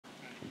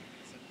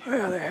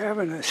Well, they're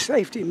having a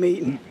safety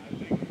meeting.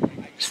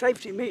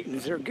 Safety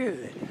meetings are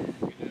good.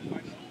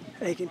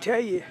 They can tell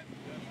you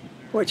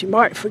what you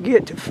might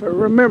forget to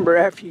remember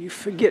after you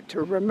forget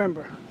to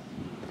remember.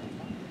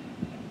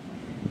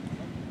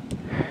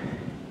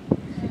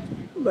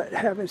 But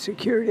having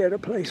security at a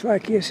place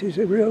like this is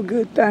a real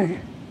good thing.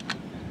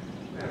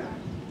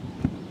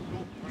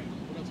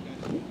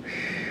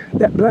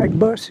 That black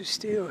bus is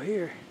still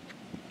here.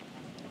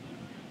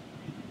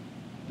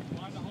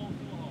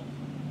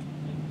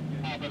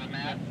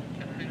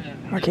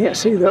 I can't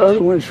see the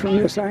other ones from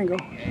this angle.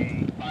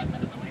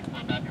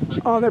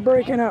 Oh, they're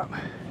breaking up.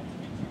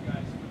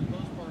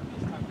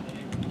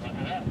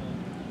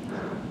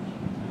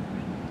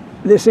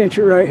 This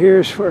entry right here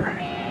is for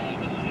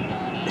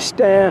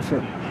staff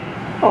and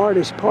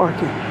artist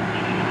parking.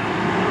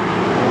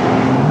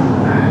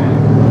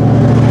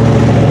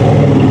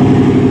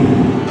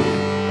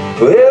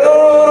 Well, the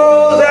road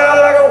rolls out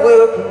like a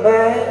welcome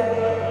mat.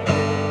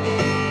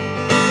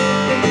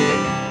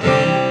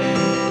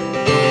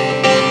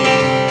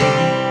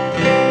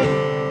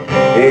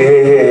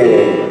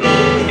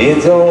 Yeah,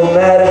 it don't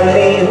matter to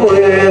me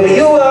wherever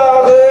you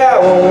are, but I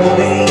won't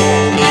be.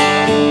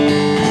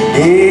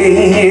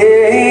 Yeah.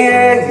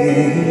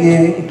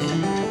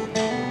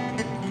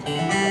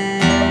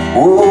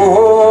 Oh,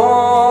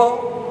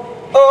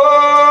 oh.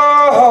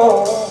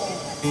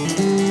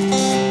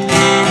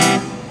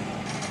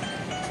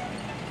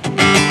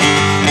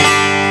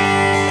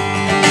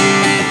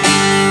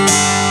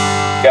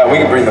 Yeah, we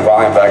can bring the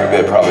volume back a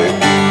bit, probably.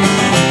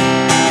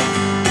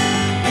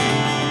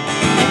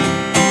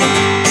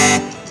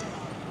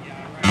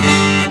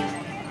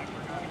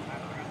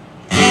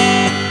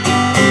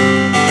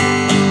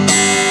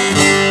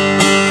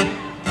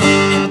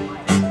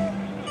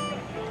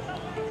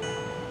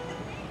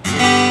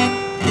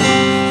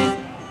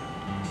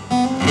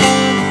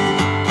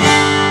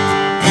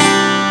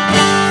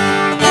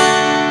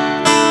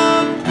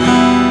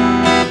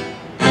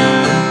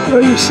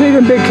 Well, you see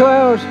them big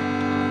clouds?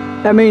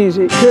 That means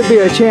it could be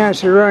a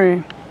chance of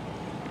rain.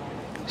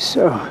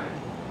 So,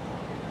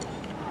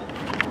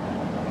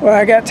 well,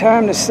 I got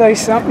time to say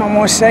something. I'm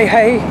going to say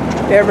hey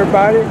to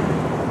everybody.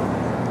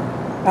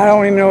 I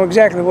don't even know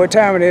exactly what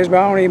time it is, but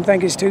I don't even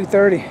think it's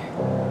 2:30.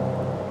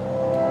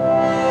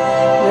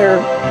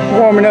 They're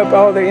warming up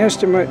all the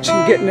instruments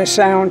and getting the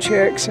sound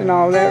checks and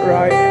all that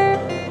right.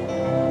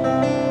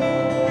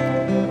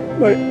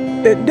 But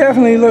it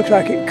definitely looks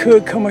like it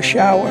could come a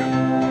shower.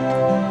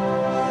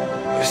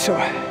 So,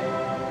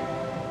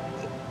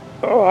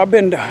 oh, I've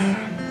been to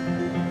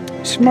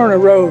Smyrna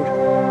Road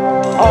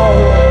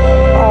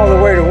all the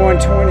way to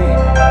 120.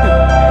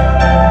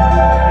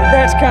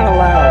 That's kind of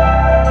loud.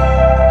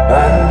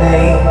 My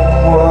name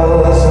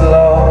was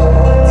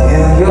lost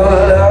till your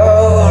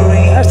love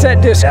reached. That's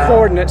that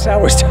discordance I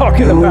was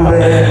talking about.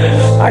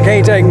 I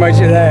can't take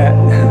much of that.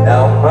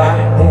 All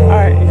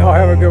right, y'all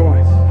have a good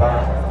one.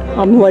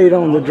 I'm late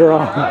on the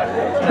draw.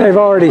 They've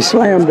already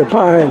slammed a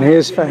pie in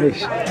his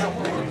face.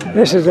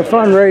 This is a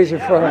fundraiser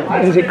for,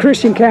 is it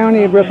Christian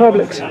County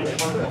Republics?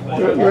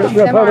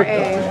 MRA.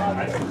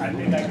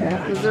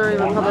 Yeah. Missouri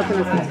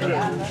Republican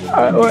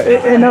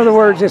Association. In other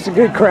words, it's a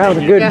good crowd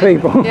of good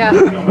people. Yeah.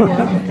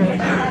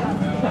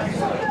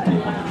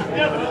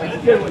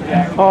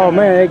 Oh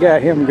man, they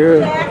got him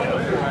good.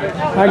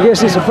 I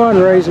guess it's a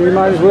fundraiser, you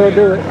might as well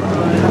do it.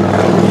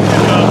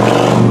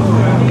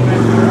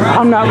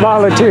 I'm not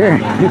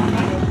volunteering.